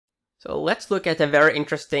So let's look at a very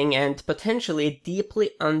interesting and potentially deeply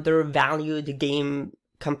undervalued game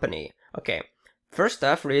company. Okay, first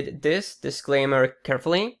off, read this disclaimer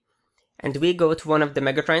carefully, and we go to one of the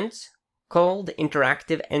megatrends called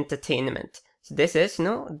interactive entertainment. So this is,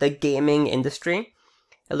 the gaming industry.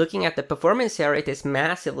 Looking at the performance here, it is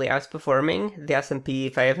massively outperforming the S&P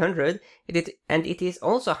 500, and it is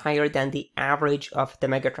also higher than the average of the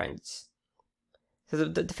megatrends. So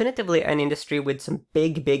definitively an industry with some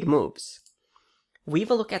big moves. We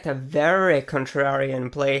will look at a very contrarian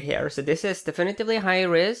play here. So this is definitively high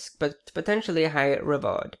risk, but potentially high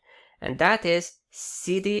reward. And that is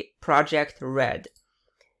CD Projekt Red.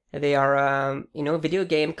 They are a video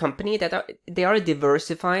game company they are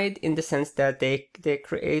diversified in the sense that they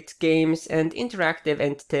create games and interactive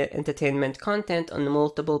entertainment content on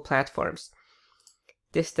multiple platforms.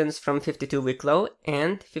 Distance from 52-week low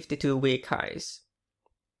and 52-week highs.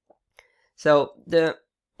 So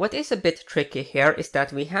what is a bit tricky here is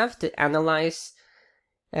that we have to analyze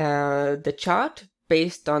the chart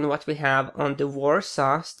based on what we have on the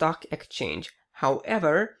Warsaw Stock Exchange.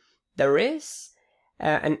 However, there is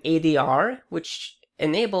an ADR which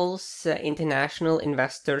enables international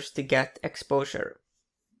investors to get exposure.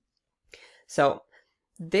 So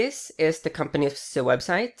this is the company's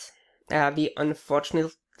website. We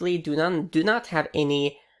unfortunately do not have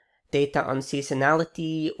any data on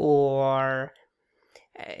seasonality or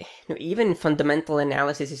even fundamental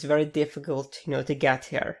analysis is very difficult to get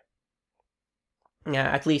here.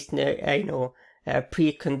 At least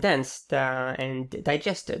pre-condensed and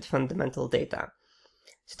digested fundamental data.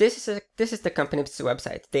 So this is the company's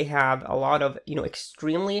website. They have a lot of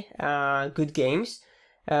extremely good games,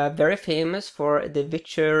 very famous for the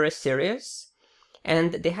Witcher series.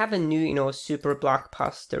 And they have a new, super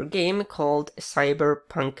blockbuster game called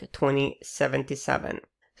Cyberpunk 2077.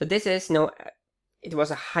 So this is, it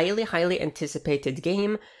was a highly anticipated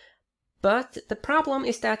game, but the problem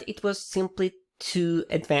is that it was simply too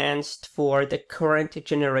advanced for the current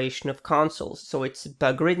generation of consoles. So it's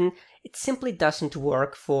bug-ridden. It simply doesn't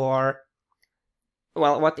work for,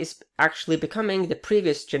 what is actually becoming the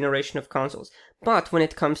previous generation of consoles. But when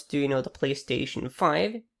it comes to, the PlayStation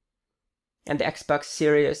 5, and the Xbox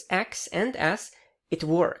Series X and S, it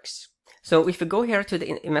works. So if we go here to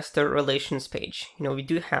the investor relations page, we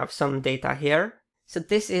do have some data here. So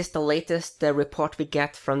this is the latest report we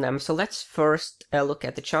get from them. So let's first look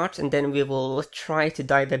at the charts, and then we will try to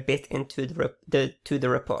dive a bit into the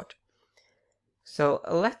report. So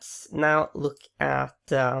let's now look at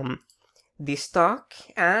the stock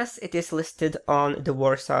as it is listed on the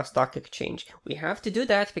Warsaw Stock Exchange. We have to do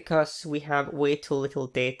that because we have way too little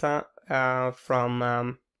data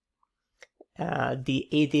from the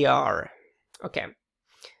ADR. Okay.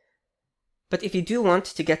 But if you do want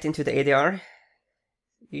to get into the ADR,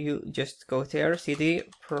 you just go there, CD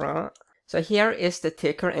Pro. So here is the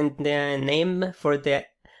ticker and the name for the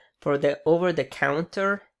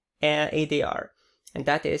over-the-counter ADR. And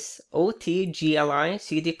that is OTGLY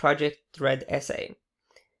CD Projekt Red SA.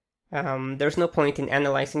 There's no point in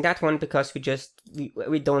analyzing that one because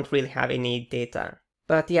we don't really have any data.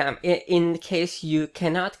 But yeah, in case you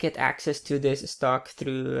cannot get access to this stock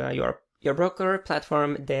through your broker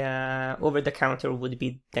platform, the over-the-counter would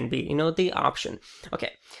be the option.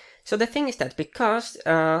 Okay, so the thing is that because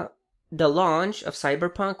the launch of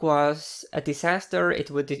Cyberpunk was a disaster,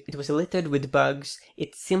 it was littered with bugs,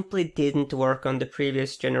 it simply didn't work on the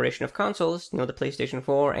previous generation of consoles, the PlayStation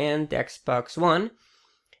 4 and the Xbox One.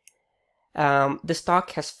 The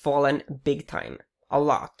stock has fallen big time, a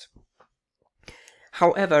lot.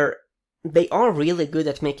 However, they are really good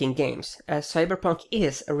at making games. Cyberpunk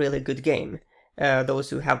is a really good game. Those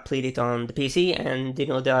who have played it on the PC and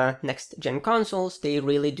the next-gen consoles, they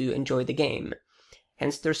really do enjoy the game.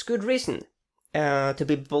 Hence, there's good reason to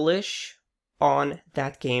be bullish on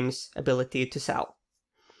that game's ability to sell.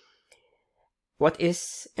 What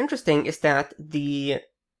is interesting is that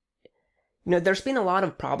there's been a lot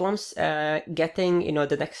of problems getting,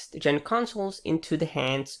 the next-gen consoles into the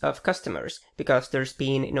hands of customers because there's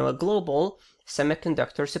been, a global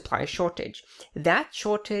semiconductor supply shortage. That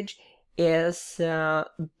shortage is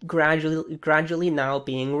gradually now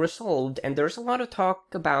being resolved, and there's a lot of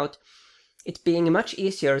talk about it being much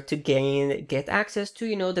easier to get access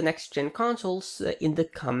to, the next-gen consoles in the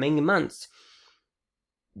coming months.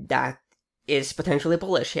 That is potentially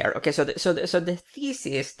bullish here. Okay, so the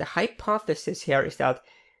thesis, the hypothesis here is that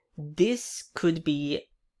this could be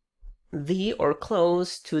the or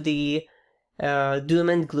close to the doom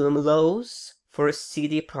and gloom lows for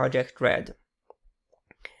CD Projekt Red.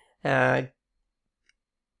 The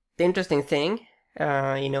interesting thing,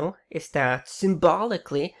 is that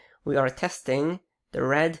symbolically we are testing the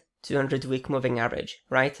red 200-week moving average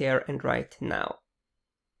right here and right now.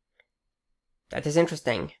 That is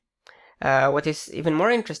interesting. What is even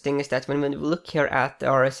more interesting is that when we look here at the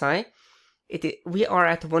RSI, we are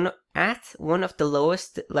at one of the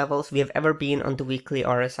lowest levels we have ever been on the weekly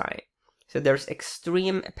RSI. So there's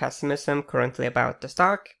extreme pessimism currently about the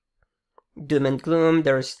stock, doom and gloom,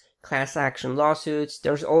 there's class action lawsuits,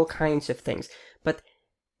 there's all kinds of things. But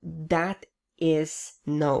that is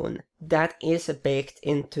known, that is baked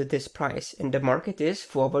into this price, and the market is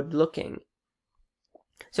forward-looking.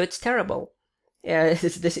 So it's terrible. The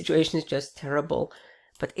situation is just terrible.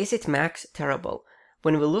 But is it max terrible?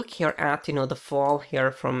 When we look here at, the fall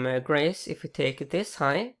here from Grace, if we take this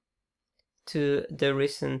high to the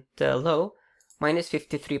recent low, minus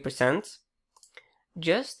 53%,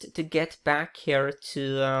 just to get back here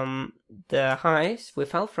to the highs we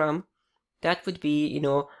fell from, that would be,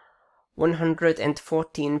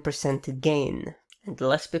 114% gain. And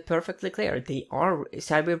let's be perfectly clear,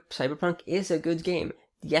 Cyberpunk is a good game.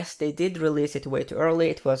 Yes, they did release it way too early,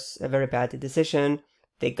 it was a very bad decision,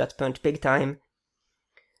 they got burnt big time.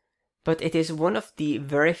 But it is one of the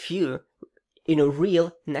very few,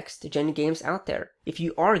 real next-gen games out there. If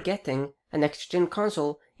you are getting a next-gen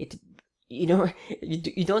console, you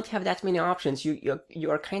don't have that many options. You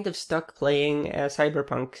are kind of stuck playing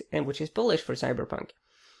Cyberpunk, and which is bullish for Cyberpunk.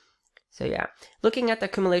 So yeah, looking at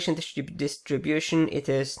accumulation distribution, it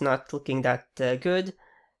is not looking that good.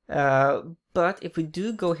 But if we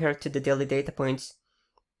do go here to the daily data points,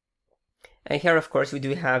 and here of course we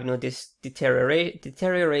do have this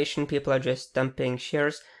deterioration, people are just dumping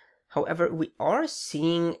shares. However, we are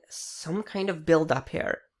seeing some kind of build up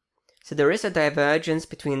here. So there is a divergence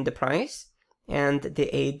between the price and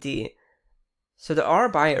the AD. So there are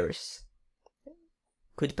buyers.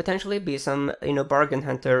 Could potentially be some bargain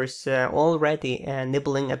hunters already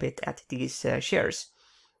nibbling a bit at these shares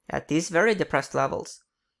at these very depressed levels.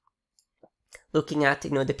 Looking at the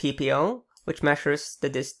PPO, which measures the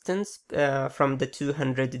distance from the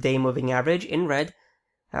 200-day moving average in red,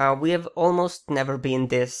 we have almost never been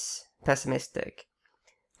this pessimistic.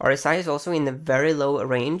 RSI is also in a very low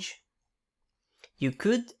range. You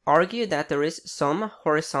could argue that there is some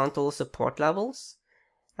horizontal support levels.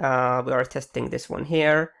 We are testing this one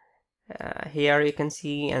here. Here you can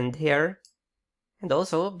see, and here. And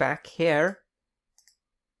also back here.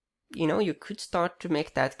 You could start to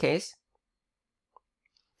make that case.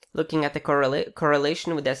 Looking at the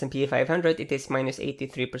correlation with the S&P 500, it is minus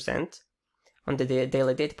 83%. On the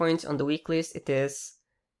daily data points, on the weeklies, it is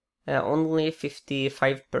only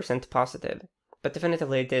 55% positive. But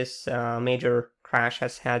definitely this major crash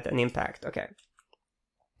has had an impact. Okay.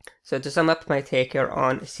 So to sum up my take here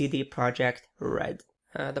on CD Projekt Red.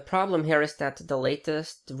 The problem here is that the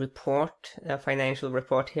latest report, financial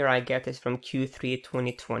report here I get is from Q3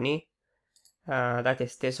 2020. That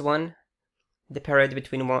is this one. The period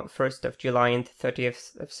between 1st of July and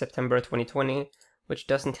 30th of September 2020, which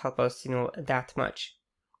doesn't help us, that much.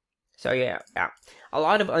 So yeah, a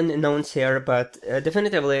lot of unknowns here, but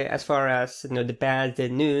definitively, as far as the bad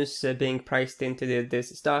news being priced into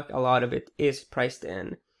this stock, a lot of it is priced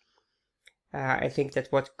in. I think that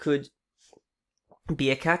what could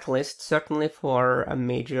be a catalyst, certainly for a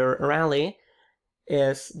major rally,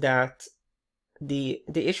 is that the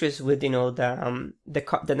issues with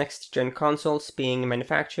the next gen consoles being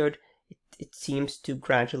manufactured, it seems to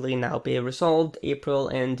gradually now be resolved. April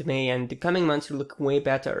and May and the coming months will look way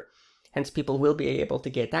better. Hence, people will be able to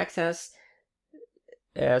get access.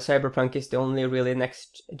 Cyberpunk is the only really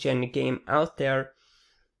next gen game out there.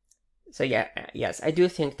 So yeah, yes, I do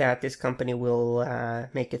think that this company will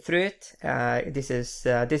make it through it. This is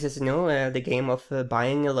the game of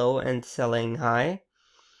buying low and selling high.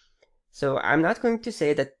 So I'm not going to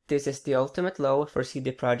say that this is the ultimate low for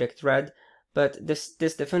CD Projekt Red, but this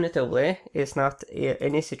definitively is not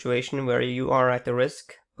any situation where you are at the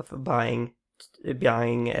risk of buying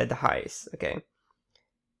the highs. Okay.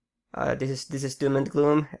 This is doom and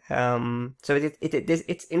gloom. So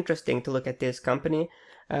it's interesting to look at this company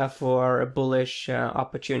for bullish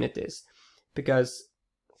opportunities, because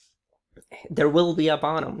there will be a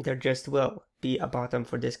bottom. There just will be a bottom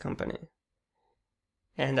for this company.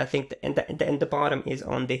 And I think the bottom is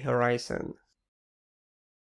on the horizon.